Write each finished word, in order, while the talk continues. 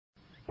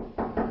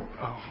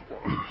Oh,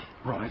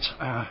 right.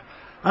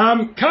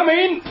 Come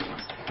in.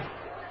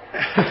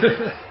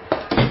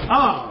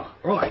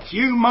 Right.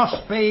 You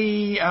must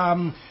be,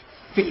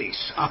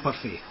 Phyllis, Upper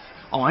Fifth.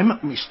 I'm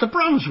Mr.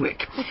 Brunswick.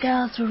 The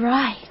girl's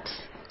right.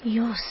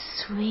 You're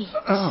sweet.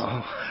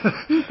 Oh,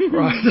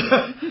 right.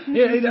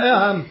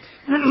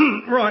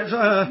 Right,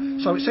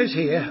 so it says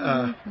here,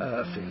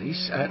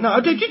 Phyllis.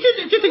 No, do you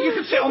think you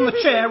could sit on the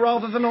chair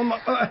rather than on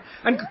the...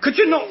 and could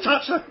you not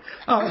touch her?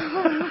 Oh.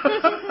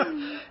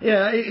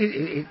 Yeah,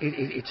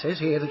 it says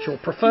here that your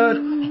preferred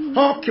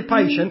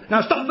occupation...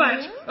 Now, stop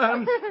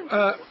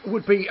that!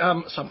 Would be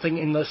something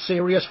in the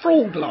serious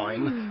fraud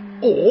line.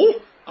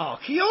 Or...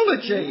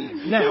 archaeology.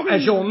 Now,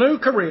 as your new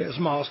careers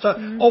master,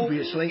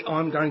 obviously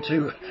I'm going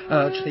to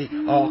urge the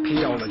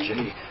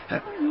archaeology.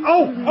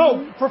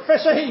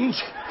 Professor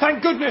Hinge,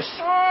 thank goodness.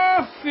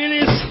 Oh,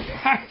 Phyllis,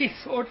 I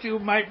thought you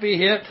might be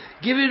here.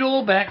 Give it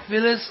all back,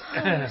 Phyllis.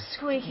 Oh,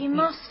 Squeaky,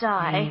 must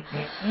I?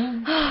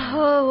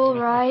 Oh, all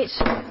right.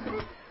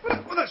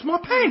 Well, that's my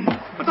pen.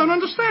 I don't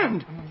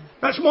understand.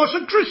 That's my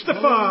St. Christopher.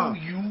 Oh,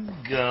 you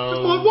go.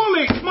 That's my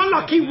wallet, my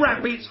lucky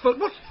rabbit's foot.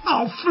 What?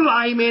 Oh,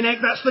 flaming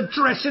heck, that's the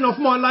dressing off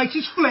my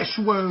latest flesh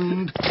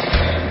wound.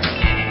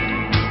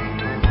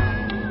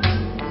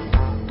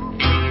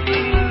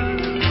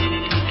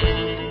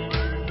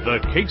 The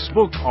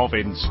Casebook of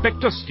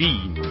Inspector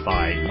Steine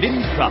by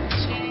Lynn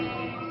Krantz.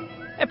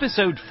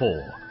 Episode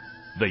 4.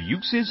 The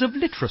Uses of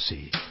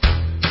Literacy.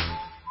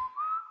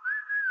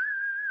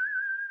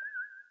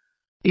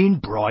 In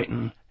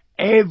Brighton,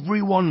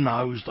 everyone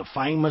knows the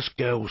famous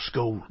girls'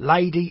 school,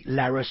 Lady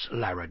Laris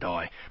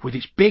Larradi, with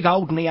its big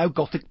old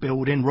neo-Gothic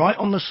building right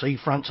on the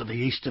seafront to the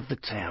east of the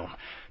town.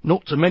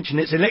 Not to mention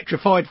its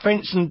electrified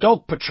fence and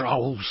dog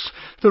patrols.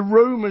 The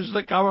rumours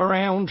that go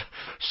around.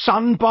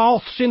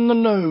 Sunbaths in the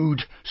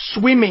nude,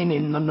 swimming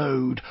in the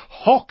nude,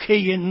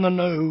 hockey in the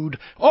nude,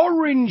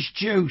 orange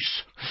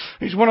juice.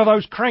 It's one of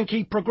those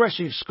cranky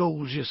progressive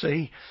schools, you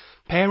see.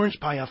 Parents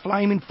pay a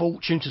flaming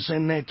fortune to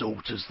send their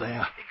daughters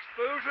there.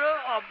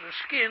 Of the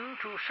skin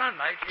to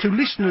sunlight. To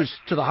listeners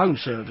to the Home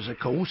Service, of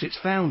course, its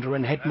founder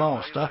and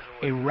headmaster,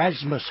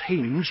 Erasmus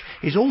Hinge,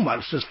 is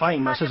almost as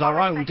famous as our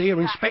own dear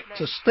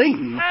Inspector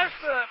Steine. As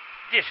for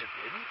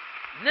discipline,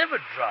 never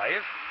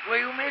drive where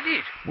you may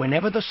lead.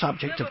 Whenever the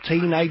subject of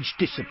teenage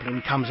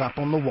discipline comes up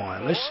on the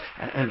wireless,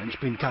 and it's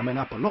been coming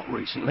up a lot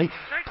recently,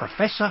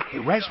 Professor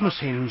Erasmus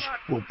Hinge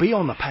will be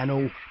on the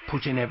panel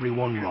putting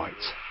everyone right.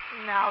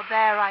 Now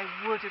there I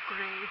would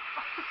agree.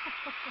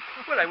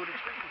 Well, I would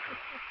expect you to.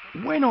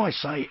 When I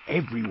say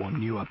everyone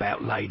knew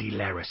about Lady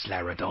Laris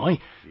Larradi,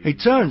 it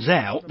turns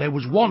out there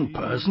was one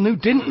person who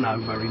didn't know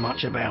very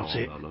much about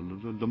it.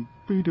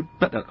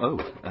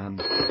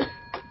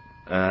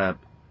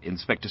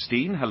 Inspector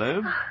Steine,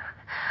 hello?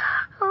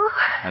 Oh.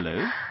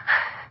 Hello?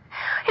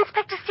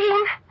 Inspector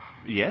Steine?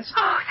 Yes?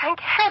 Oh, thank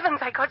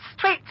heavens I got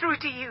straight through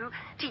to you.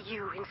 To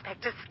you,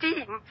 Inspector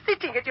Steine,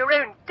 sitting at your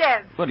own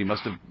desk. Well, you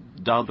must have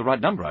dialed the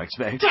right number, I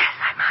expect. Yes,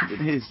 I must.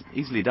 It is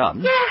easily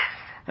done. Yes.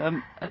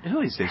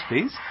 Who is this,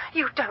 please?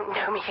 You don't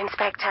know me,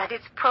 Inspector, and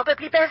it's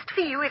probably best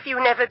for you if you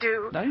never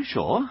do. Are you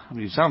sure? I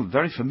mean, you sound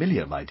very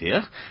familiar, my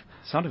dear.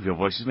 The sound of your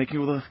voice is making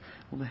all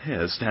the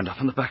hairs stand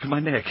up on the back of my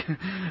neck.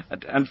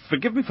 And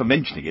forgive me for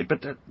mentioning it,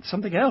 but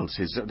something else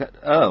is...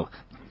 Oh,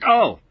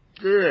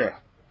 dear.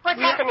 What's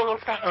happening,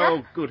 Inspector?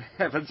 Oh, good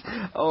heavens.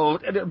 Oh,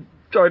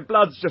 sorry,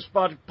 blood's just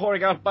started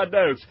pouring out my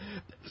nose.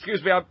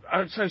 Excuse me,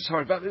 I'm so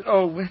sorry about this.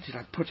 Oh, where did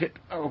I put it?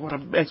 Oh, what a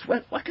mess.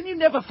 Why can you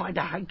never find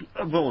a hanky?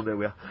 Oh, there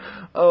we are.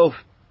 Oh,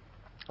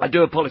 I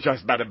do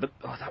apologise, madam, but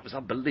that was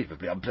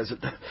unbelievably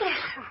unpleasant.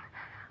 Listen,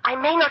 I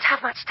may not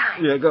have much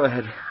time. Yeah, go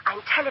ahead.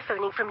 I'm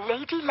telephoning from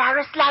Lady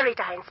Laris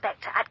Larradi,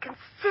 Inspector, at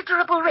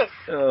considerable risk.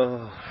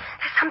 Oh.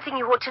 There's something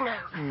you ought to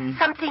know.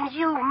 Something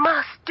you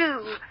must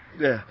do.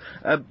 Yeah.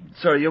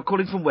 Sorry, you're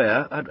calling from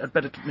where? I'd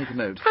better make a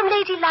note. From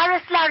Lady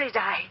Laris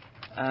Larradi.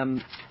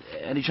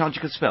 Any chance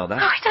you could spell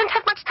that? Oh, I don't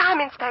have much time,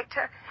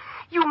 Inspector.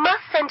 You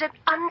must send an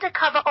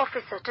undercover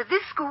officer to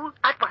this school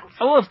at once.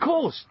 Oh, of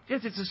course.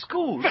 Yes, it's a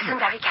school. Listen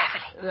very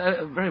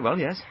carefully. Very well,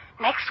 yes.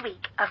 Next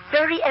week, a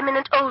very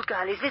eminent old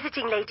girl is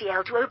visiting Lady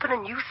L to open a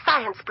new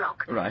science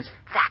block. Right.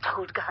 That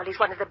old girl is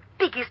one of the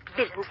biggest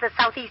villains the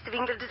southeast of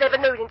England has ever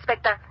known,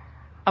 Inspector.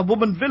 A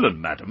woman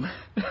villain, madam?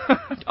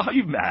 Are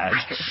you mad?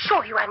 I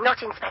assure you I'm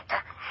not, Inspector.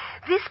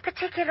 This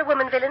particular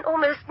woman villain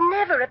almost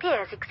never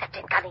appears except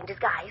in cunning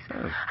disguise.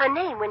 Oh. Her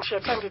name when she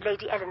attended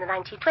Lady L in the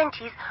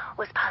 1920s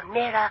was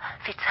Palmyra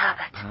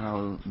Fitzherbert.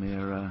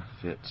 Palmyra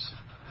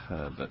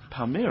Fitzherbert.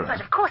 Palmyra?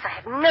 But of course I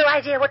have no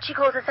idea what she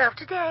calls herself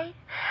today.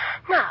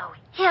 Now,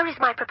 here is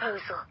my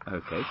proposal.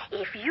 Okay.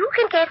 If you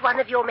can get one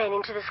of your men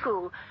into the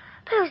school,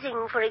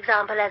 posing, for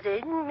example, as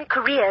a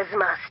careers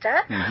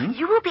master,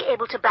 you will be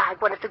able to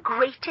bag one of the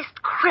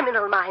greatest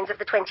criminal minds of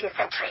the 20th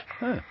century.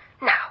 Oh.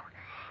 Now,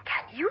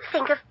 can you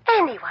think of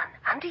anyone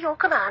under your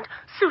command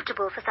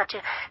suitable for such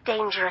a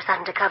dangerous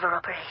undercover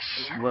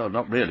operation? Well,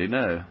 not really,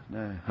 no.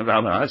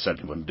 Well, no, I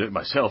certainly wouldn't do it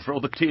myself for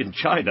all the tea in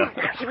China.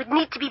 He would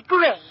need to be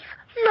brave,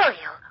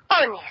 loyal,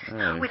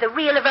 honest, with a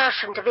real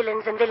aversion to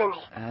villains and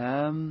villainy.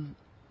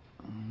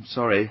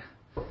 Sorry.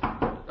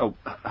 Oh,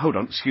 hold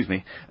on, excuse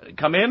me.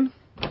 Come in.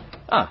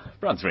 Ah,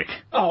 Brunswick.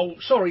 Oh,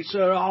 sorry,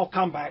 sir. I'll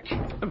come back.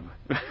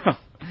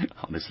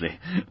 Honestly,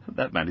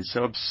 that man is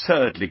so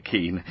absurdly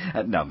keen.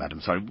 Now,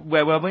 madam, sorry,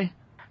 where were we?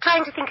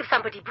 Trying to think of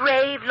somebody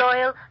brave,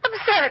 loyal,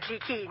 absurdly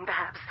keen,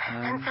 perhaps,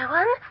 and so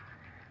on.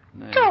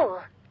 No.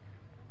 Tall,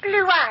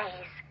 blue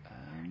eyes,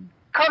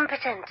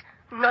 competent,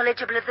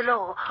 knowledgeable of the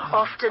law,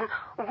 often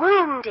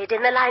wounded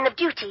in the line of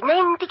duty.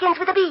 Name begins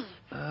with a B.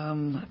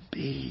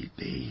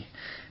 B.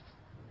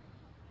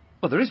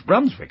 Well, there is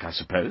Brunswick, I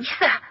suppose.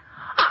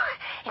 Oh,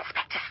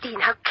 Inspector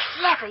Steine, how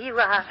clever you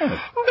are.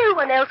 No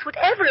one else would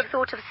ever have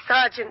thought of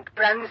Sergeant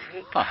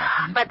Brunswick.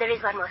 But there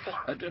is one more thing.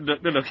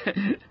 Look,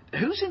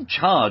 who's in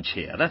charge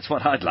here? That's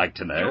what I'd like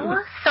to know.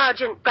 Your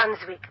Sergeant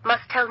Brunswick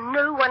must tell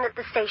no one at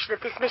the station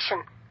of this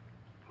mission.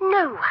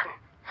 No one.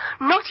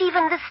 Not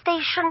even the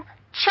station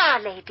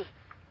charlady.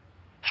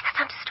 Is that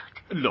understood?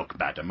 Look,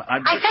 madam, I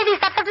said, is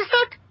that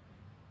understood?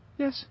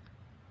 Yes.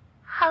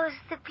 How's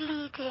the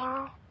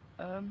bleeding?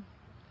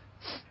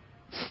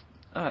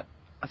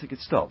 I think it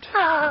stopped.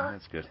 Oh.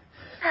 That's good.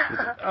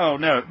 Oh,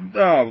 no.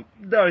 Oh,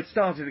 no, it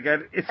started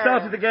again. It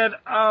started again.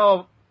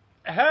 Oh,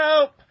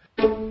 help!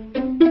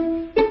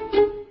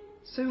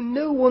 So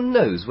no one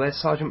knows where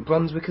Sergeant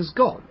Brunswick has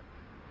gone?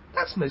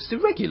 That's most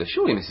irregular,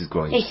 surely, Mrs.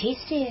 Grimes? It is,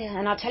 dear,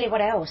 and I'll tell you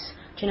what else.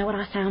 Do you know what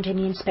I found in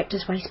the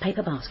inspector's waste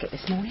paper basket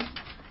this morning?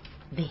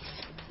 This.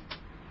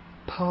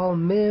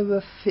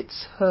 Palmyra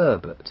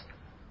Fitzherbert.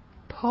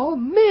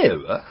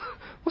 Palmyra?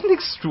 What an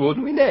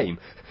extraordinary name.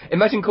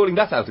 Imagine calling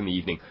that out in the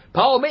evening.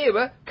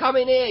 Palmyra, come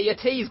in here, your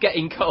tea's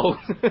getting cold.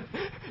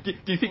 Do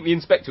you think the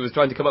inspector was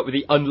trying to come up with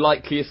the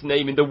unlikeliest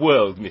name in the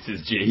world,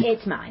 Mrs. G?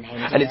 It's my name,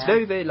 dear. And it's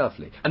very, very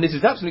lovely. And this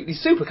is absolutely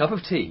super cup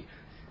of tea.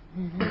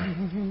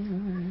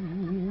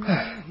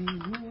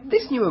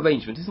 This new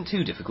arrangement isn't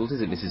too difficult,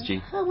 is it, Mrs.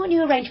 G? Oh, what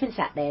new arrangement's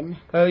that, then?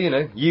 Oh, you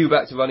know, you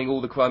back to running all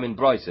the crime in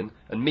Brighton,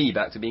 and me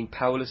back to being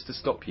powerless to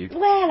stop you.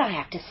 Well, I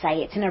have to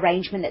say it's an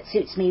arrangement that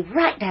suits me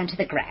right down to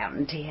the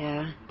ground,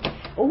 dear.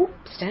 Oh,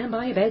 stand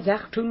by your beds,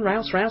 Achtung,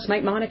 Rouse,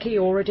 make mine a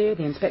Kiora, dear.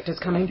 The inspector's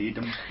coming.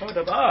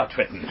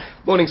 Twitten.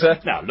 Morning, sir.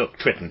 Now, look,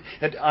 Twitten,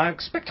 I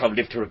expect I'll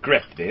live to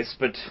regret this,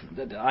 but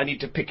I need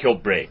to pick your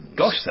brains.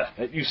 Gosh, sir.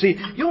 You see,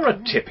 you're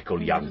a typical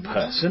young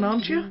person,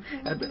 aren't you?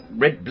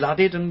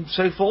 Red-blooded and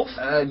so forth?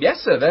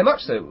 Yes, sir, very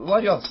much so. Why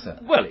do you ask, sir?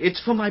 Well,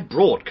 it's for my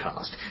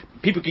broadcast.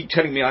 People keep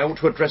telling me I ought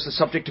to address the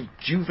subject of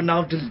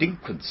juvenile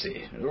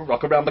delinquency.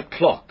 Rock around the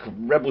clock,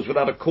 rebels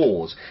without a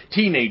cause,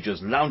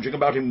 teenagers lounging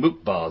about in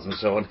moot bars and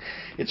so on.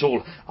 It's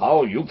all,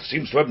 our youth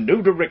seems to have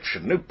no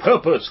direction, no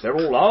purpose, they're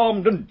all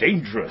armed and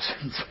dangerous,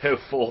 and so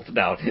forth.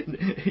 Now,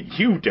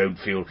 you don't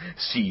feel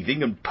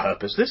seething and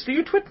purposeless, do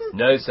you, Twitten?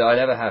 No, sir, I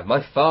never have.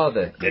 My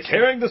father... They're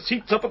tearing the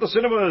seats up at the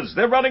cinemas.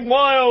 They're running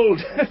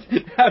wild.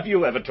 Have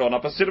you ever torn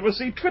up a cinema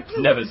seat, Twitten?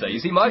 Never, sir. You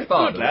see, my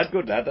father...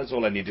 Good lad. That's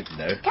all I needed to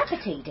know. Cup of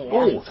tea, dear.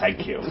 Oh, thank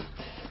you.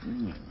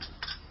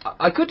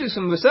 I could do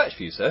some research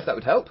for you, sir, if that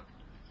would help.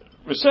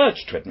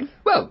 Research, Twitten?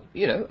 Well,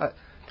 you know,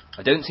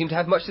 I don't seem to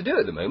have much to do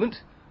at the moment.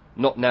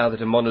 Not now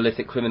that a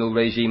monolithic criminal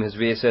regime has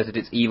reasserted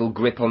its evil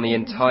grip on the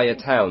entire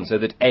town, so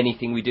that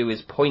anything we do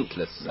is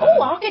pointless. Oh,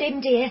 look at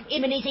him, dear.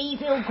 Him and his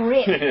evil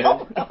grip.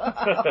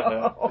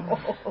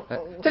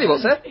 Tell you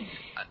what, sir.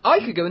 I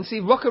could go and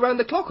see Rock Around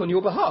the Clock on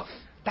your behalf.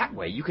 That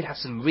way you could have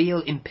some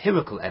real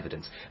empirical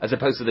evidence, as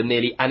opposed to the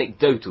merely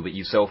anecdotal that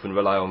you so often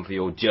rely on for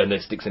your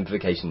journalistic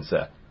simplification,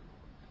 sir.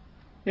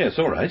 Yes,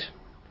 all right.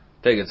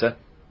 Very good, sir.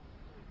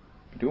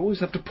 But you always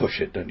have to push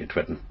it, don't you,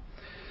 Twitten?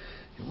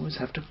 You always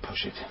have to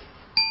push it.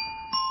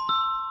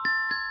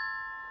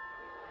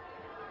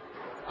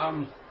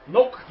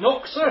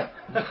 Knock, sir.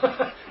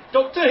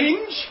 Dr.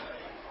 Hinge?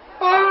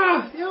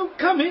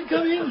 Come in.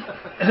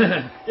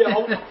 Yeah,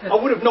 I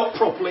would have knocked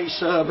properly,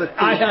 sir, but...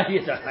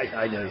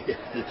 I know.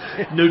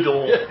 No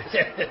door.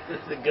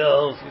 The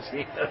girls, you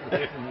see.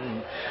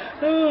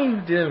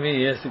 Oh, dear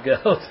me, yes, the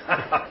girls.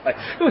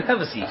 Have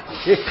a seat.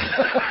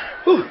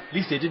 At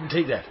least they didn't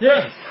take that.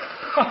 Yes.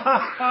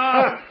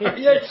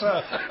 Yes,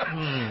 sir.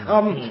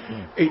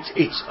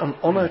 It's an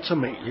honour to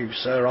meet you,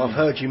 sir. I've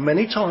heard you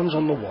many times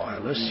on the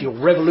wireless. Your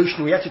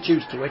revolutionary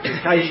attitudes to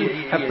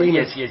education have been...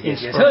 Yes.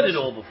 Heard it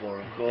all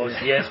before, of course.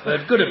 Yes,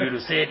 but good of you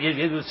to say it.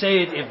 You say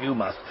it if you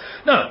must.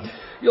 Now,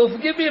 you'll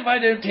forgive me if I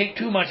don't take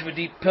too much of a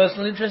deep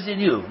personal interest in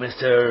you,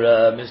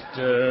 Mr.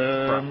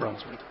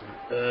 Brunswick.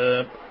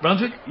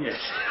 Brunswick? Yes.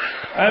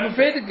 I'm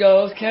afraid the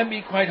girls can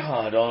be quite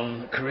hard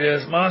on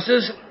careers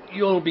masters.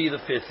 You'll be the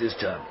 5th this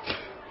term.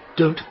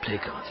 Don't play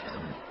cards with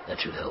them. That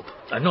should help.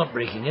 I'm not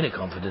breaking any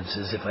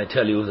confidences if I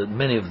tell you that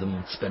many of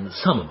them spend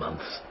summer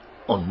months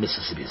on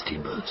Mississippi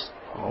steamboats.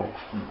 Oh,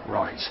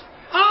 right.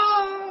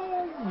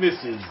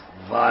 Mrs.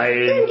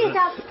 Vine. Don't get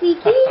up,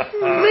 Squeaky.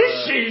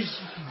 Mrs.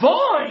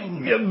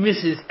 Vine!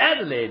 Mrs.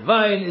 Adelaide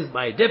Vine is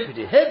my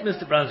deputy head,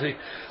 Mr. Brunswick.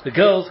 The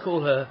girls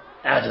call her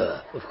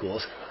Ada, of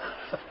course.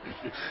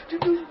 Do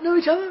you know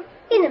each other?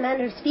 In a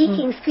manner of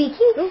speaking,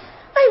 Squeaky,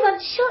 I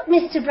once shot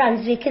Mr.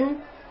 Brunswick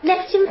and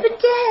left him for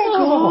dead.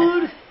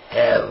 Good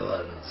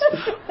heavens.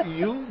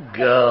 You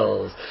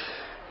girls.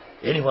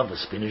 Anyone for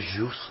spinach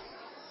juice?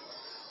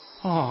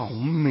 Oh,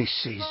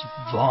 Mrs.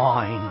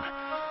 Vine.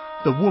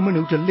 The woman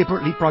who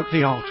deliberately broke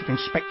the heart of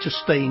Inspector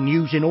Steine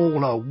using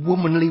all her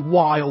womanly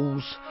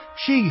wiles.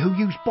 She who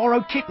used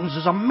borrowed kittens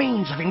as a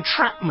means of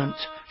entrapment.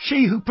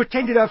 She who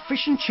pretended her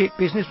fish and chip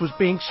business was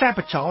being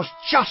sabotaged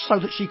just so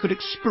that she could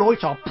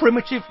exploit our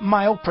primitive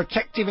male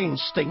protective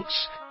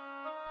instincts.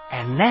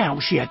 And now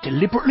she had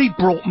deliberately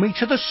brought me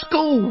to the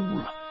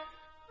school.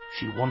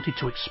 She wanted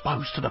to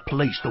expose to the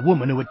police the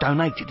woman who had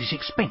donated this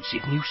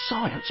expensive new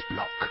science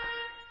block.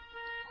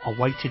 I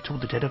waited till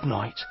the dead of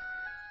night,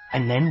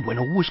 and then, when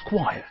all was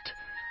quiet,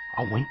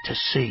 I went to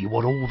see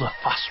what all the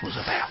fuss was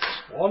about.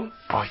 1,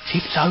 I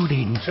tiptoed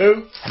in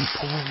 2, and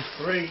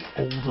pulled 3,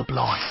 all the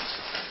blinds.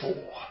 4.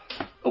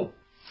 Oh.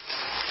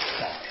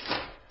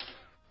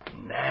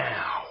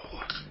 Now.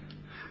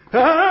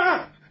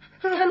 Ah!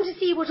 Come to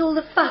see what all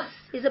the fuss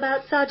is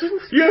about,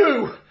 Sergeant?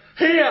 You!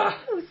 Here!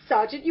 Oh,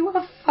 Sergeant, you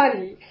are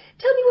funny.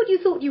 Tell me what you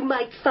thought you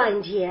might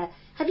find here.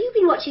 Have you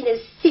been watching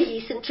those silly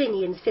St.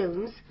 Trinian's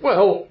films?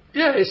 Well,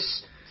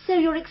 yes. So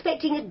you're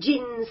expecting a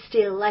gin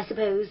still, I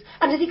suppose,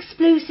 and an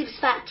explosives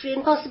factory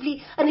and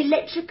possibly an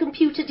electric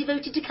computer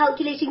devoted to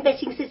calculating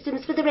betting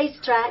systems for the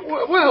racetrack?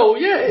 Well,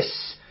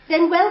 yes.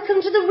 Then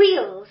welcome to the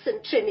real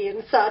St.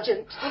 Trinian,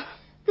 Sergeant.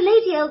 The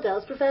Lady L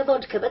girls prefer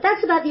vodka, but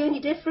that's about the only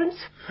difference.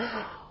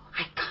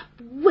 I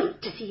can't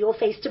wait to see your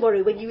face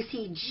tomorrow when you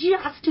see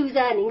just whose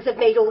earnings have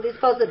made all this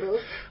possible.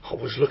 I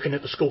was looking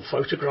at the school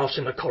photographs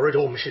in the corridor,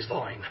 Mrs.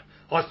 Vine.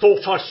 I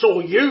thought I saw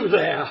you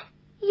there.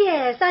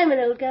 Yes, I'm an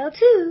old girl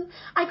too.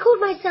 I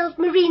called myself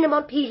Marina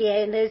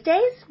Montpelier in those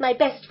days. My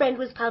best friend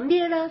was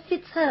Palmyra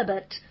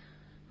Fitzherbert.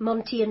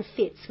 Monty and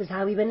Fitz was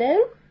how we were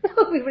known.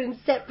 We were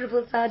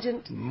inseparable,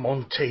 Sergeant.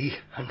 Monty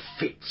and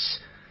Fitz.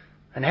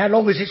 And how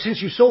long is it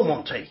since you saw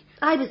Monty?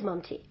 I was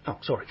Monty. Oh,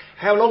 sorry.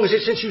 How long is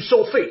it since you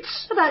saw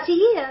Fitz? About a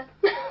year.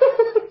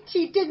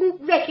 She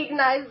didn't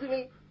recognise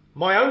me.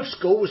 My own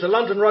school was the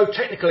London Road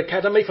Technical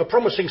Academy for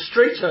Promising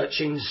Street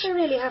Urchins. Oh,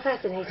 really, how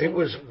fascinating. It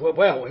was,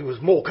 well, it was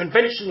more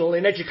conventional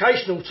in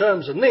educational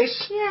terms than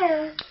this.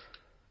 Yes.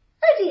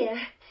 Oh, dear.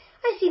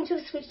 I seem to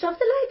have switched off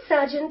the light,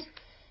 Sergeant.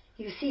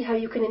 You see how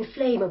you can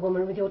inflame a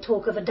woman with your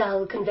talk of a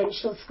dull,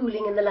 conventional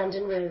schooling in the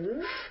London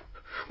Road?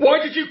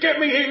 Why did you get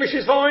me here,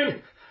 Mrs.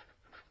 Vine?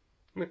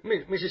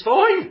 Mrs.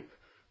 Vine?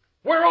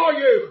 Where are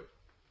you?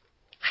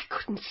 I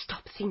couldn't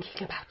stop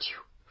thinking about you.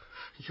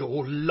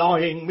 You're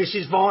lying,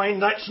 Mrs. Vine.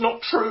 That's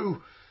not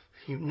true.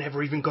 You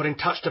never even got in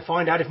touch to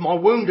find out if my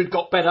wound had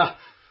got better.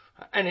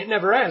 And it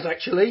never has,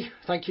 actually.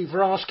 Thank you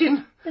for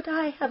asking. But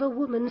I have a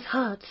woman's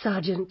heart,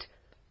 Sergeant.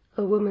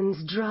 A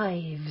woman's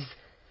drives.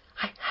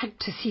 I had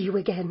to see you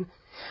again.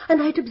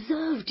 And I'd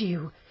observed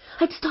you.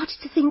 I'd started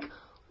to think,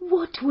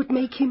 what would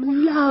make him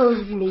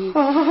love me?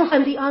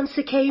 And the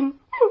answer came,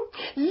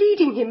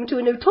 leading him to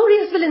a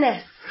notorious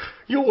villainess.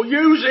 You're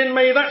using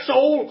me, that's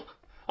all.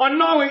 I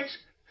know it.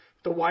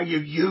 The way you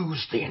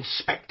used the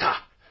inspector.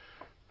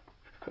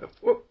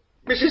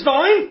 Mrs.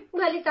 Vine?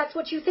 Well, if that's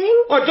what you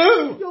think. I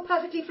do. You're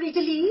perfectly free to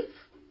leave.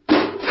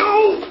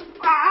 Oh!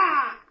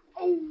 Ah!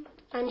 Oh!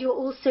 And you're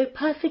also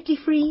perfectly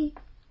free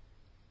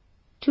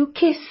to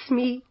kiss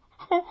me.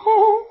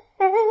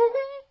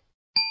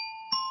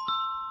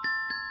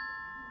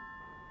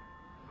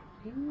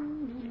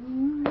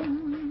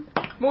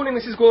 Morning,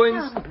 Mrs.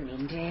 Groynes. Oh,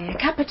 morning, dear.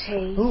 Cup of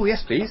tea. Oh,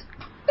 yes, please.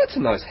 That's a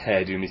nice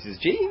hairdo, Mrs.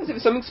 G. Is it for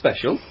something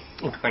special?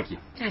 Oh, thank you.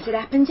 As it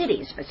happens, it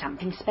is for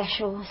something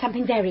special.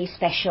 Something very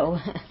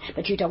special.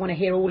 But you don't want to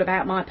hear all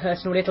about my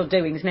personal little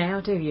doings now,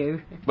 do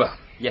you? Well,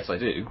 yes, I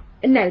do.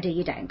 No, dear,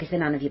 you don't, because they're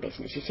none of your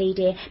business, you see,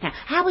 dear. Now,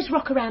 how was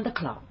Rock Around the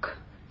Clock?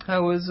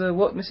 How was,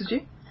 what, Mrs.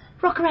 G?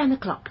 Rock Around the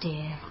Clock,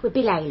 dear, with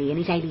Bill Ailey and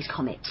his Ailey's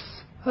Comets.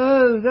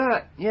 Oh,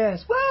 that,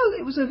 yes. Well,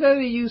 it was a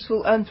very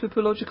useful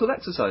anthropological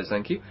exercise,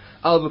 thank you.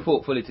 I'll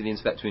report fully to the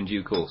inspector in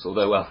due course,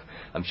 although, well,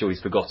 I'm sure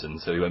he's forgotten,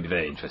 so he won't be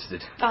very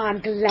interested. I'm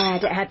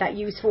glad it had that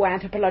useful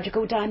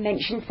anthropological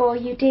dimension for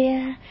you,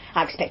 dear.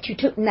 I expect you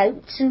took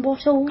notes and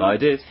what all. I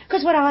did.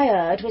 Because what I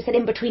heard was that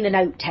in between the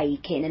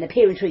note-taking and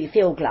appearing through your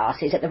field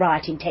glasses at the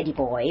rioting teddy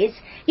boys,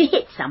 you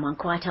hit someone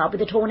quite hard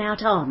with a torn-out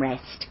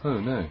armrest.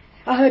 Oh, no.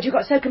 I heard you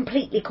got so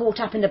completely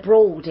caught up in the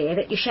brawl, dear,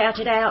 that you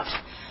shouted out,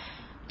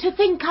 "To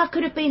think I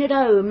could have been at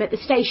home at the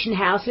station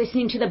house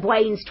listening to the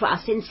Bwains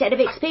Trust instead of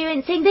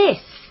experiencing this."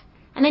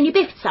 And then you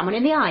biffed someone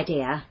in the eye,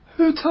 dear.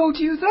 Who told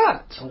you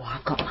that? Oh,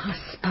 I've got my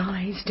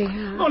spies, dear.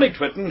 Morning,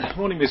 Twitten.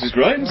 Morning, Mrs.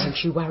 Groynes.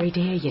 Don't you worry,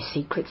 dear. Your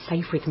secret's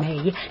safe with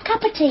me.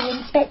 Cup of tea,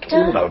 Inspector.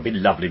 Oh, that would be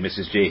lovely,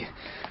 Mrs. G.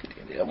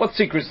 What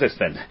secret's this,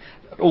 then?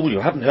 Oh, you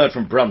haven't heard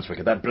from Brunswick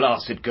at that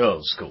blasted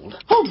girls' school.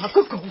 Oh, my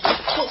good God.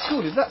 What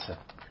school is that, sir?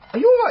 Are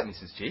you all right,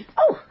 Mrs. G?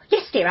 Oh,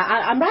 yes, dear.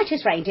 I'm right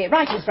as rain, dear.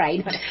 Right as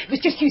rain. It was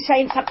just you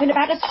saying something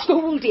about a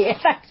school, dear.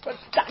 That's what's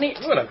done it.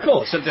 Well, of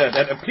course.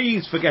 And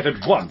please forget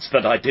at once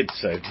that I did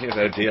so, dear.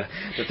 Oh, dear.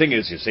 The thing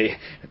is, you see,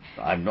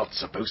 I'm not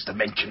supposed to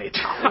mention it.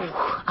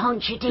 Oh,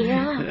 aren't you,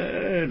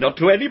 dear? Not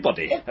to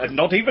anybody.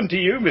 Not even to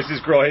you,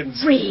 Mrs.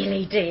 Groynes.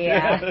 Really,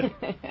 dear.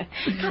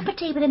 Cup of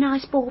tea with a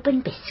nice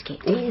bourbon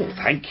biscuit, dear. Oh,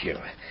 thank you.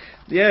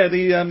 Yeah,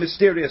 the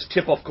mysterious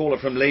tip-off caller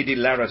from Lady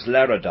Laris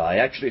Laradai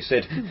actually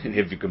said,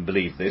 if you can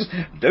believe this,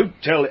 don't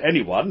tell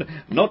anyone,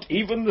 not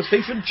even the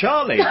station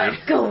char lady.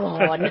 Go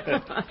on.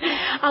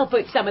 I'll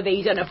put some of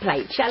these on a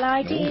plate, shall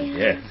I, dear? Oh,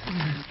 yeah.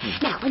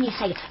 Now, when you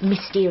say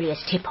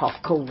mysterious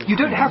tip-off caller... You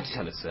don't have to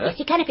tell us, sir. Yes,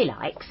 you can if he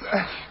likes.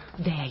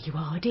 There you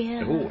are,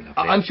 dear. Oh, lovely.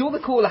 I'm sure the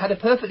caller had a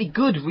perfectly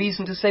good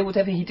reason to say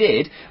whatever he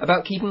did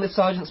about keeping the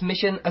sergeant's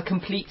mission a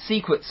complete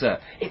secret, sir.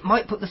 It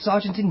might put the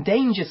sergeant in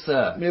danger,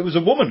 sir. It was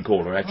a woman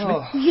caller, actually.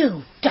 Oh.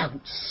 You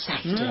don't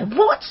say, dear.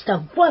 What's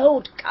the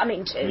world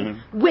coming to?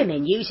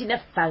 Women using the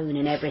phone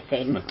and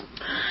everything.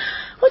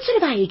 What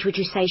sort of age would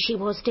you say she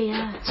was,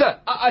 dear? Sir,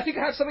 I think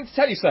I have something to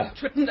tell you, sir.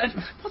 Twitten,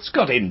 what's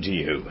got into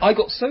you? I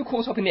got so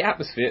caught up in the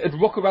atmosphere at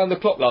Rock Around the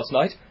Clock last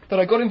night that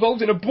I got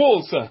involved in a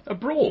brawl, sir. A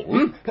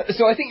brawl?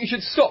 So I think you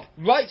should stop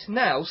right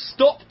now,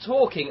 stop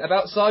talking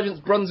about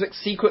Sergeant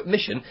Brunswick's secret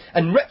mission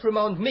and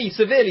reprimand me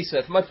severely,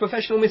 sir, for my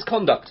professional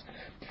misconduct.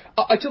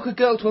 I took a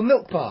girl to a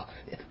milk bar.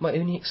 My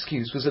only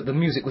excuse was that the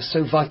music was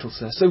so vital,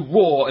 sir, so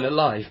raw and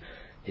alive.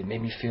 It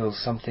made me feel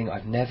something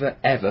I've never,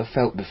 ever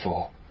felt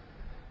before.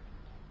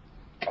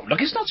 Oh,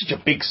 look, it's not such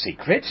a big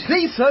secret.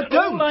 Please, sir,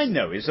 don't! All I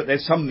know is that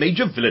there's some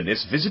major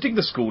villainess visiting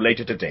the school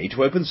later today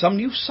to open some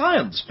new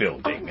science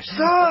building.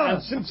 Sir!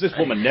 And since this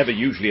woman never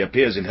usually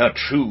appears in her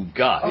true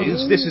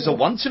guise, this is a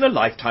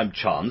once-in-a-lifetime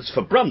chance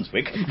for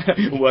Brunswick,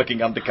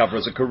 working undercover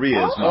as a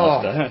careers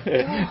master,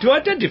 to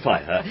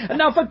identify her. And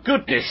now, for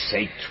goodness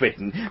sake,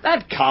 Twitten,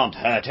 that can't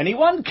hurt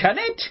anyone, can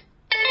it?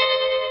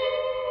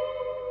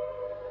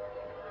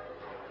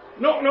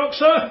 Knock, knock,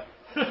 sir.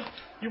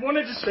 You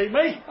wanted to see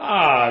me?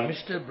 Ah,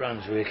 Mr.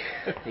 Brunswick,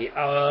 the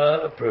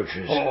hour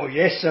approaches. Oh,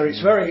 yes, sir.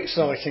 It's very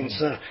exciting,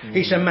 sir.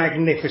 It's a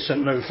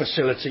magnificent new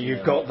facility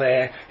you've got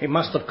there. It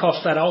must have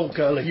cost that old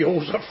girl of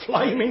yours a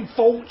flaming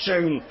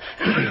fortune.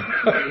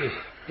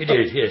 It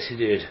did, yes, it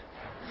did.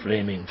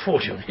 Flaming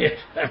fortune, yes.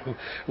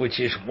 Which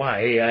is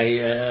why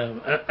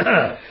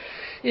I,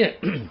 yeah,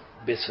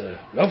 besser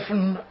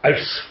laufen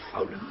als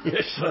faulen.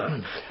 Yes,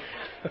 sir.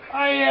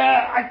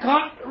 I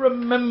can't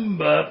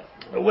remember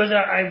whether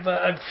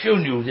I've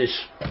shown you this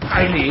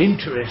highly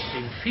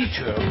interesting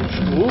feature of the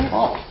school.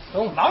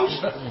 Oh, no,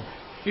 sir.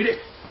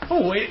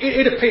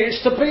 It appears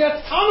to be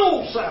a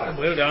tunnel, sir.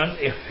 Well done.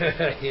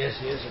 Yes,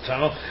 a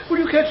tunnel. Will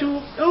you catch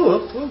your...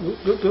 Oh,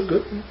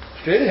 good.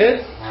 Straight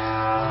ahead.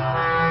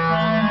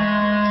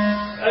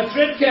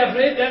 Tread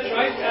carefully, that's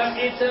right.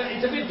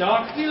 It's a bit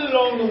dark. Feel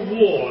along the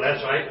wall,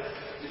 that's right.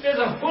 There's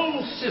a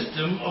whole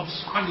system of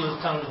smugglers'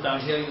 tunnels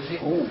down here, you see.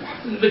 Oh.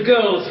 The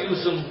girls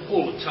use them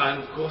all the time,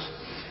 of course.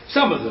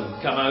 Some of them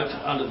come out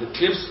under the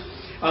cliffs,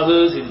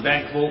 others in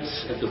bank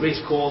vaults, at the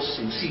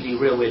racecourse, in seedy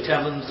railway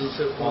taverns and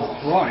so forth.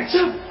 Right.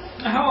 So,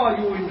 how are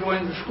you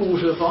enjoying the school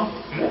so far?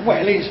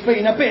 Well, it's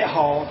been a bit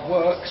hard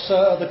work,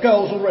 sir. The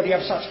girls already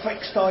have such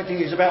fixed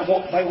ideas about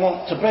what they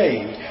want to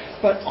be.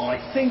 But I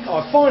think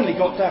I've finally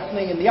got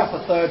Daphne in the upper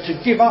third to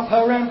give up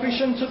her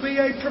ambition to be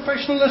a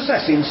professional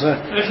assassin, sir.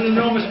 That's an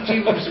enormous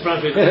achievement, Mr.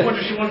 Brunswick. What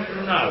does she want to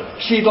do now?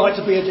 She'd like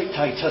to be a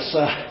dictator,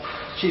 sir.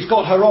 She's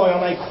got her eye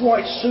on a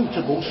quite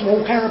suitable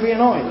small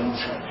Caribbean island.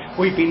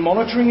 We've been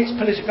monitoring its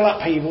political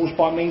upheavals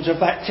by means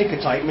of that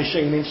ticker-tape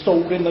machine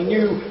installed in the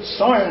new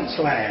science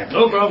lab.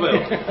 Oh, bravo.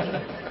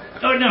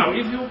 Oh, now,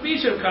 if you'll be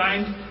so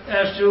kind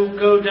as to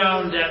go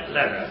down that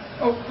ladder.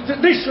 Oh,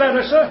 this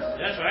ladder, sir?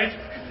 That's right.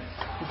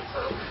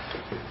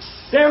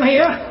 Down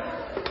here?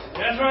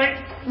 That's right.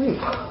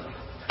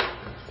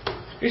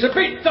 It's a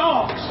bit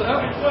dark,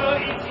 sir. Well,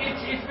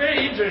 it's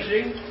very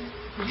interesting.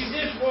 You see,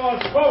 this was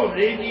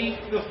probably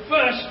the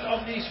first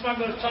of the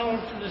smugglers'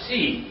 tunnels to the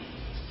sea.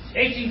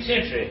 18th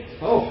century.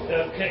 Oh.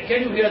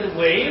 Can you hear the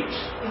waves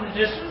in the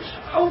distance?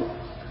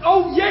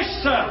 Oh, yes,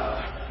 sir.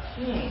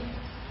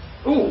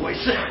 Oh,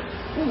 it's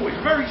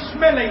very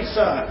smelly,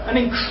 sir, and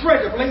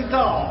incredibly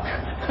dark.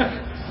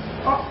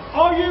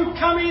 Are you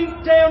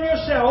coming down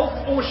yourself,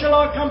 or shall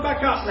I come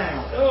back up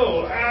now?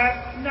 Oh,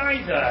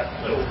 neither.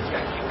 Oh,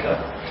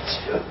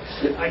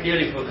 I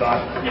nearly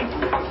forgot.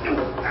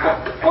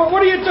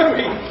 What are you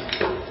doing?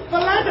 The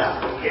ladder.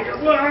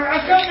 Well,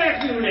 I'll come back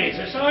to you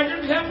later,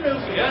 Sergeant. Have no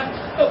fear.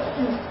 Oh,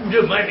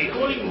 you don't mind me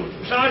calling you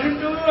Sergeant,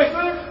 do you, I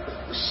suppose?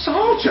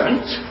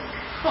 Sergeant?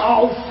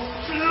 Oh,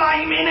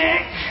 flaming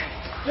heck!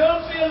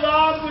 Don't be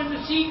alarmed when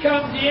the sea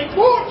comes in.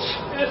 What?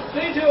 As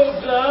Plato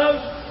observes,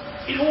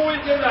 it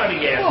always goes out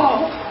again.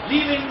 Oh.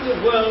 Leaving the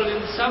world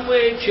in some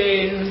way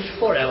changed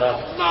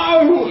forever.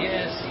 No!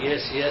 Yes.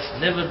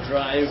 Never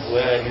drive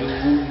where you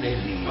may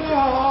lead.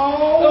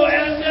 Oh,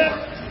 and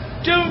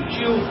don't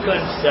you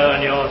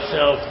concern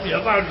yourself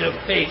about the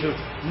fate of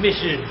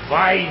Mrs.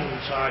 Vine,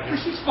 Sergeant.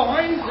 Mrs.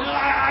 Vine?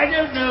 I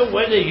don't know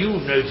whether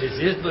you notice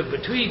this, but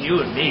between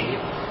you and me,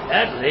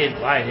 Adelaide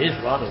Vine is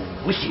rather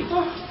wishy.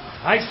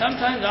 I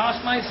sometimes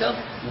ask myself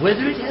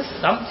whether it has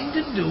something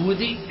to do with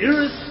the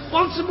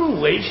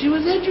irresponsible way she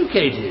was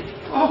educated.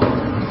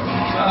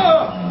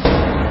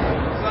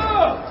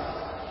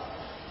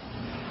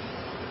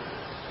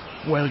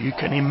 Well, you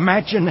can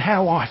imagine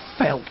how I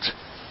felt.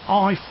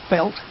 I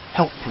felt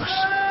helpless.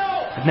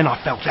 And then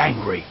I felt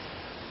angry.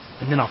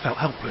 and then I felt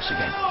helpless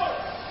again.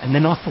 And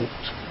then I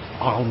thought,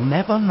 I'll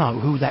never know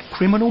who that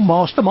criminal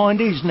mastermind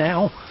is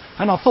now.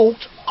 And I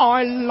thought,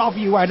 I love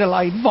you,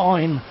 Adelaide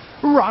Vine.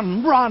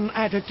 Run, run,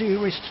 Ada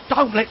dearest,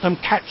 don't let them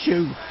catch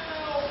you.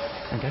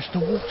 And as the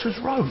waters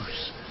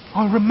rose,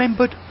 I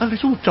remembered a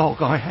little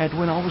dog I had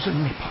when I was a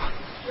nipper.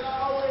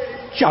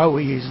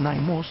 Joey his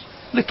name was,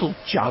 little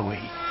Joey.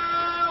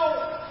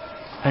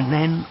 And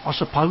then I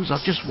suppose I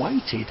just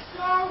waited,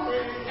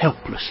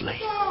 helplessly,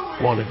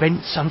 while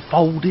events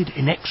unfolded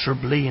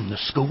inexorably in the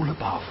school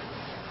above.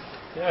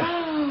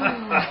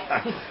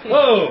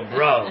 Oh,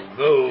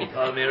 bravo,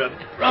 Palmyra,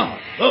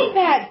 bravo.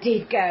 That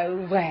did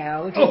go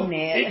well, didn't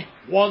it? It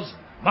was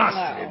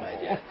masterly, my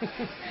dear.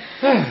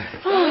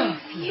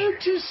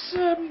 Notice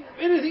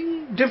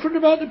anything different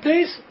about the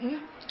place?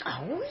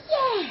 Oh,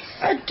 yes,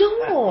 a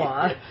door.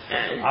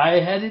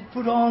 I had it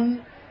put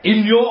on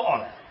in your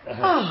honour.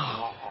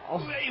 Oh.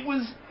 It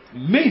was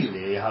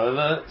mainly,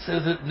 however, so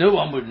that no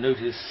one would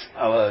notice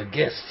our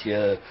guest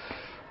here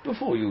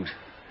before you'd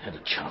had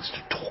a chance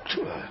to talk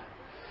to her.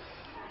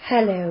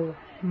 Hello,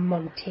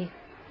 Monty.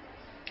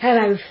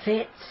 Hello,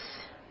 Fitz.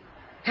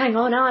 Hang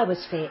on, I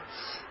was Fitz.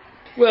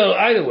 Well,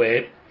 either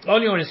way,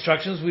 on your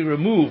instructions, we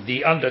removed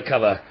the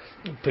undercover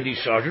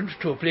police sergeant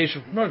to a place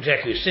of not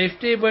exactly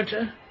safety, but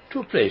to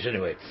a place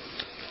anyway.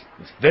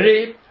 It's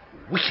very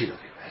wicked of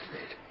you,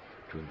 Adelaide,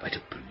 to invite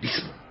a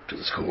policeman to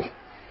the school.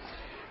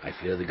 I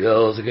fear the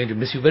girls are going to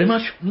miss you very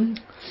much.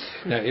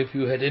 Now, if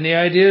you had any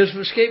ideas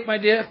for escape, my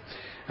dear,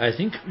 I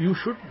think you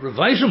should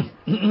revise them.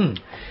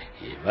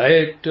 Je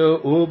weiter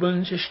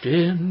oben sie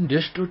stehen,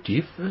 desto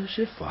tiefer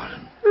sie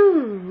fallen.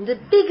 The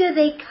bigger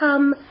they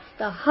come,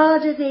 the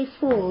harder they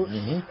fall.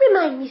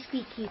 Remind me,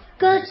 Squeaky.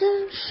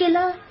 Goethe,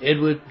 Schiller?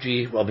 Edward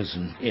G.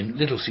 Robinson in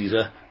Little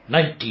Caesar,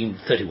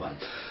 1931.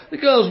 The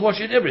girls watch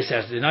it every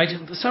Saturday night,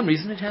 and for some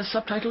reason it has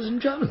subtitles in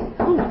German.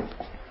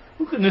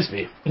 Who can this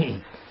be?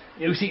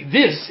 You see,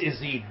 this is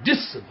the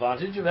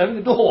disadvantage of having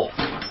a door.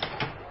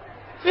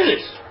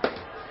 Phyllis!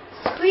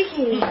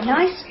 Squeaky,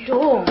 nice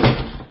door.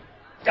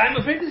 I'm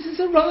afraid this is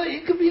a rather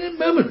inconvenient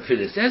moment,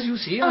 Phyllis. As you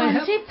see, I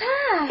have... Auntie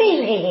Pat.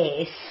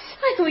 Phyllis.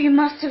 I thought you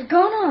must have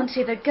gone,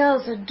 Auntie. The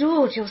girls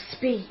adored your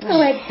speech.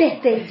 Oh, I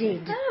bet they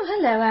did. Oh,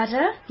 hello,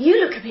 Ada. You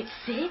look a bit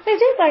sick. Oh,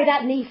 don't worry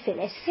about me,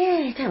 Phyllis.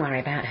 Yeah, don't worry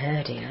about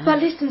her, dear. But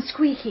listen,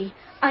 Squeaky,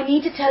 I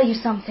need to tell you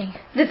something.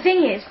 The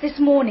thing is, this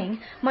morning,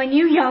 my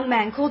new young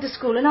man called the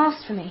school and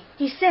asked for me.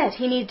 He said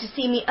he needed to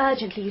see me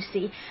urgently, you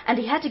see, and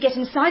he had to get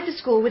inside the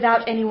school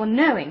without anyone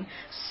knowing.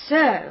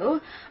 So,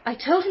 I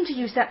told him to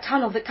use that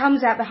tunnel that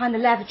comes out behind the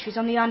lavatories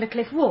on the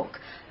Undercliff Walk.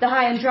 The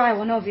high and dry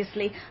one,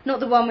 obviously, not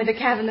the one with a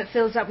cavern that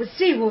fills up with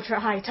seawater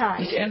at high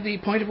tide. And the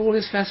point of all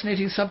this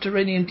fascinating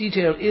subterranean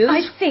detail is...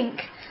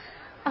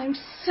 I'm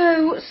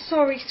so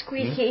sorry,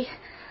 Squeaky,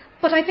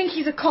 but I think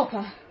he's a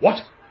copper.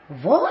 What?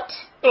 What?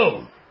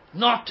 Oh,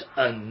 not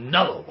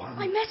another one.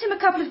 I met him a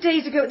couple of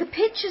days ago at the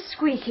Pictures,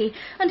 Squeaky,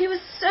 and he was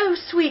so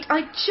sweet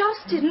I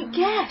just didn't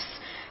guess.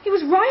 He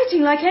was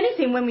rioting like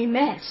anything when we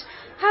met.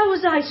 How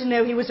was I to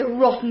know he was a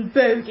rotten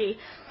bogey?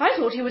 I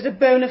thought he was a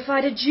bona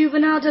fide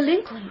juvenile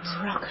delinquent.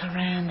 Rock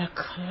around the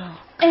clock.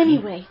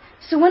 Anyway,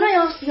 so when I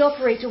asked the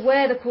operator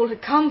where the call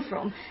had come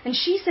from, and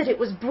she said it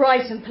was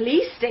Brighton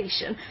Police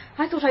Station,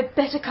 I thought I'd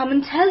better come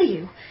and tell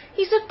you.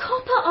 He's a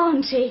copper,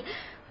 Auntie.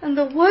 And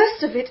the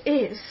worst of it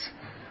is...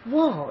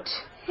 What?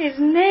 His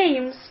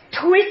name's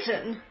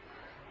Twitten.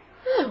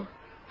 Oh,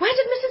 where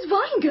did Mrs.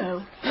 Vine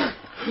go?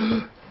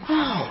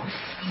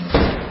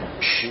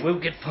 We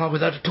won't get far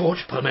without a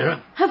torch,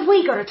 Palmyra. Have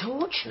we got a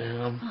torch?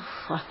 Um...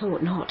 I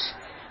thought not.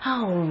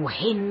 Oh,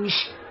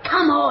 Hinge,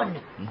 come on.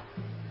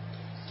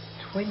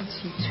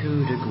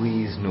 22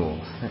 degrees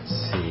north. Let's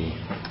see.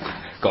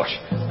 Gosh,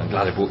 I'm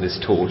glad I brought this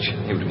torch.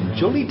 It would have been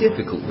jolly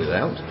difficult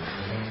without.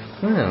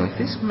 Well, if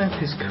this map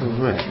is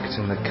correct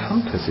and the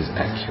compass is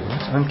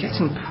accurate, I'm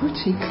getting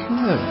pretty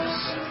close.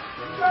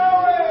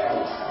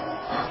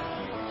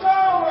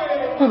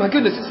 Oh my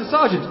goodness, it's the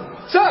sergeant!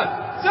 Sir!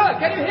 Sir,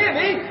 can you hear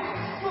me?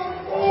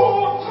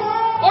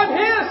 I'm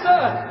here,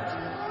 sir!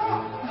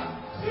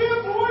 Here,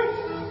 boys!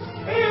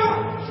 Here!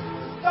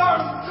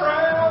 Don't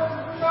drown!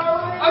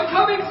 I'm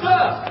coming,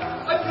 sir!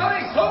 I'm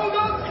coming! Hold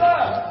on,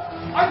 sir!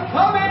 I'm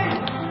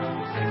coming!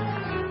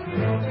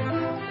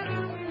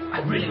 I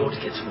really ought to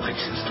get some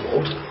lights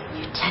installed.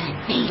 You're telling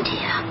me,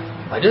 dear.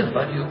 I don't know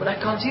about you, but I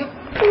can't see a... We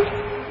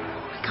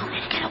can't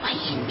let her get away,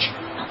 Hinge.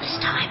 Not this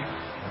time.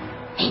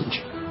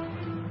 Hinge.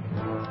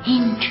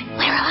 Hinge,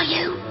 where are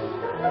you?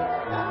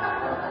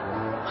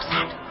 What's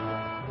that?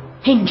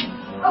 Hinge.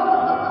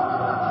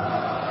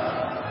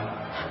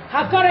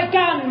 I've got a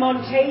gun,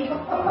 Monty.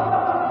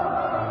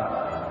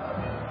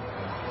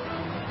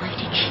 Where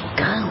did she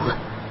go?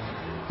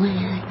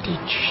 Where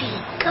did she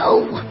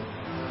go?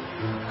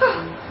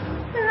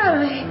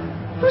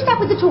 Who's that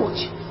with the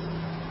torch?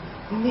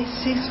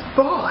 Mrs.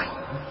 Vine!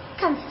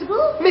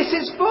 Constable?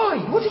 Mrs.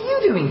 Vine, what are you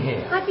doing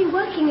here? I've been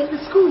working at the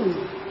school.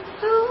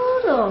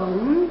 Hold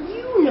on.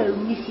 You know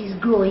Mrs.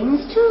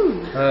 Groins,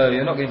 too. Oh,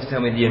 you're not going to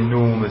tell me the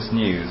enormous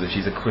news that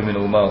she's a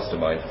criminal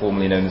mastermind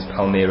formerly known as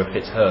Palmyra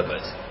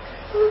Fitzherbert?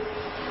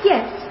 Yes,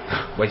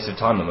 Waste of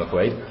time, I'm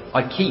afraid.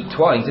 I keep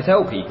trying to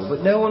tell people,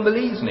 but no one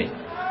believes me.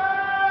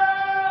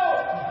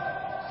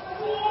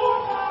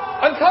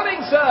 I'm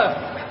coming,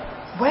 sir!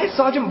 Where's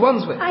Sergeant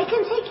Brunswick? I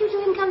can take you to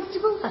him,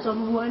 Constable, but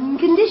on one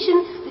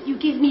condition, that you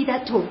give me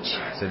that torch.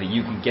 So that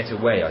you can get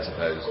away, I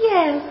suppose.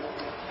 Yes.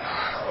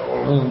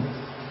 Oh,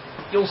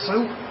 you're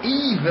so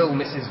evil,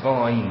 Mrs.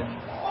 Vine.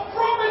 I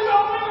promise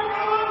I'll never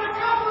go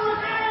undercover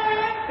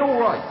again! All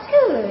right.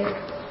 Good.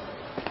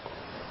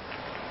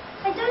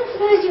 I don't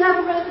suppose you have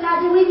a rope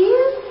ladder with you?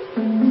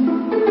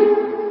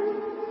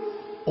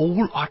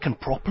 All I can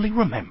properly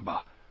remember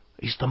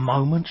is the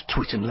moment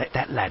Twitten let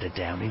that ladder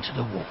down into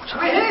the water.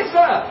 We're here,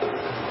 sir!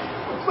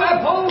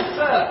 Grab hold,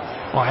 sir!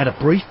 I had a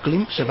brief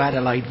glimpse of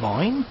Adelaide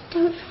Vine.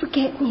 Don't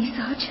forget me,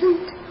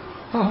 Sergeant.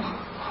 Oh,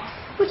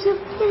 What a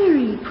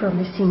very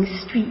promising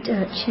street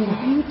urchin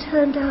you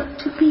turned out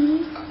to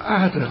be.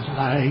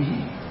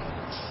 Adelaide.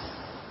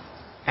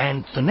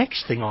 And the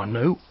next thing I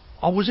knew,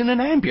 I was in an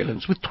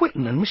ambulance with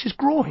Twitten and Mrs.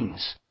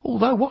 Groynes.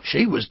 Although what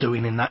she was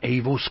doing in that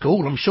evil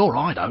school, I'm sure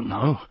I don't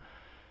know.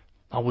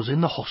 I was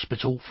in the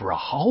hospital for a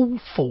whole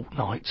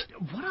fortnight.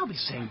 What are we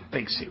saying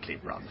basically,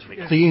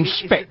 Brunswick? The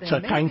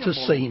inspector came to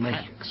see me.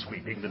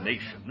 Sweeping the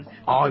nation.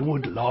 I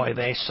would lie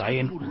there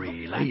saying,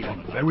 really,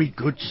 very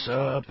good,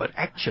 sir, but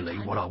actually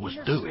what I was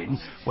doing,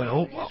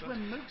 well,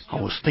 I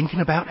was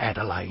thinking about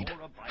Adelaide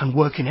and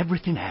working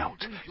everything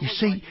out. You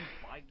see,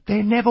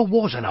 there never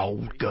was an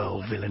old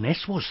girl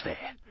villainess, was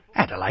there?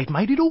 Adelaide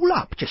made it all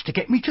up just to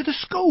get me to the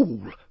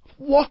school.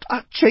 What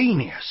a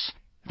genius!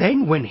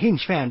 Then, when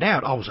Hinch found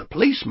out I was a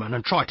policeman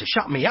and tried to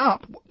shut me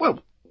up,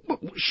 well,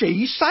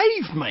 she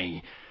saved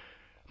me.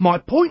 My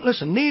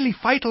pointless and nearly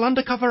fatal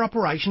undercover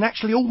operation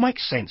actually all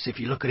makes sense if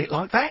you look at it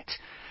like that.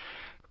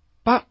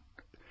 But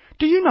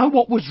do you know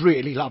what was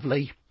really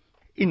lovely?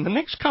 In the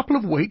next couple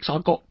of weeks I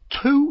got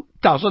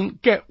 24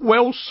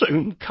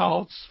 get-well-soon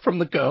cards from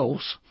the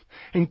girls,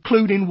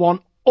 including one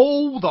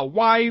all the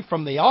way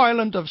from the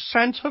island of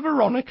Santa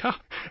Veronica.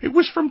 It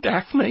was from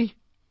Daphne,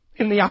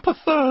 in the upper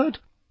third,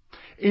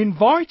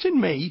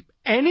 inviting me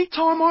any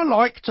time I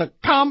like to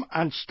come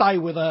and stay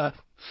with her,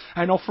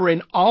 and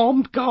offering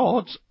armed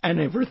guards and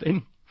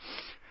everything.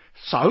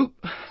 So,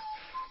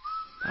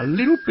 a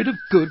little bit of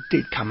good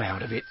did come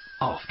out of it,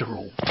 after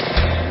all.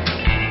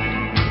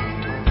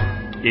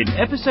 In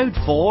episode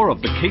 4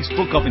 of the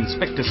Casebook of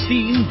Inspector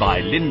Steine by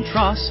Lynn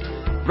Truss,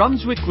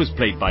 Brunswick was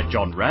played by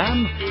John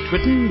Ram,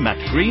 Twitten, Matt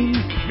Green,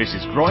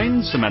 Mrs.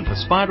 Groynes, Samantha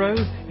Spiro,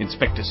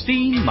 Inspector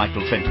Steine,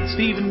 Michael Fenton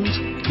Stevens,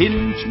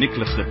 Hinge,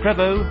 Nicholas Le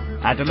Prevot,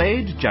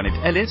 Adelaide, Janet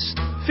Ellis,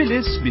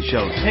 Phyllis,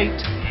 Michelle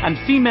Tate, and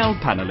female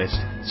panellist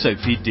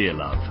Sophie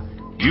Dearlove.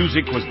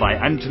 Music was by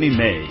Anthony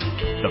May.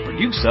 The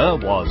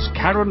producer was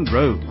Karen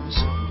Rose.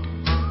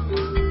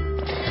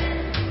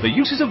 The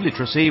Uses of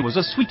Literacy was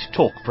a Sweet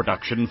Talk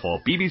production for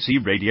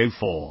BBC Radio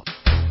 4.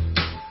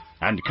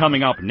 And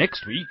coming up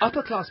next week...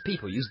 Upper-class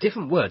people use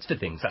different words for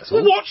things, that's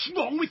all. What's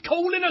wrong with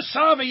calling a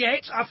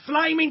serviette a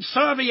flaming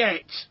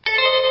serviette?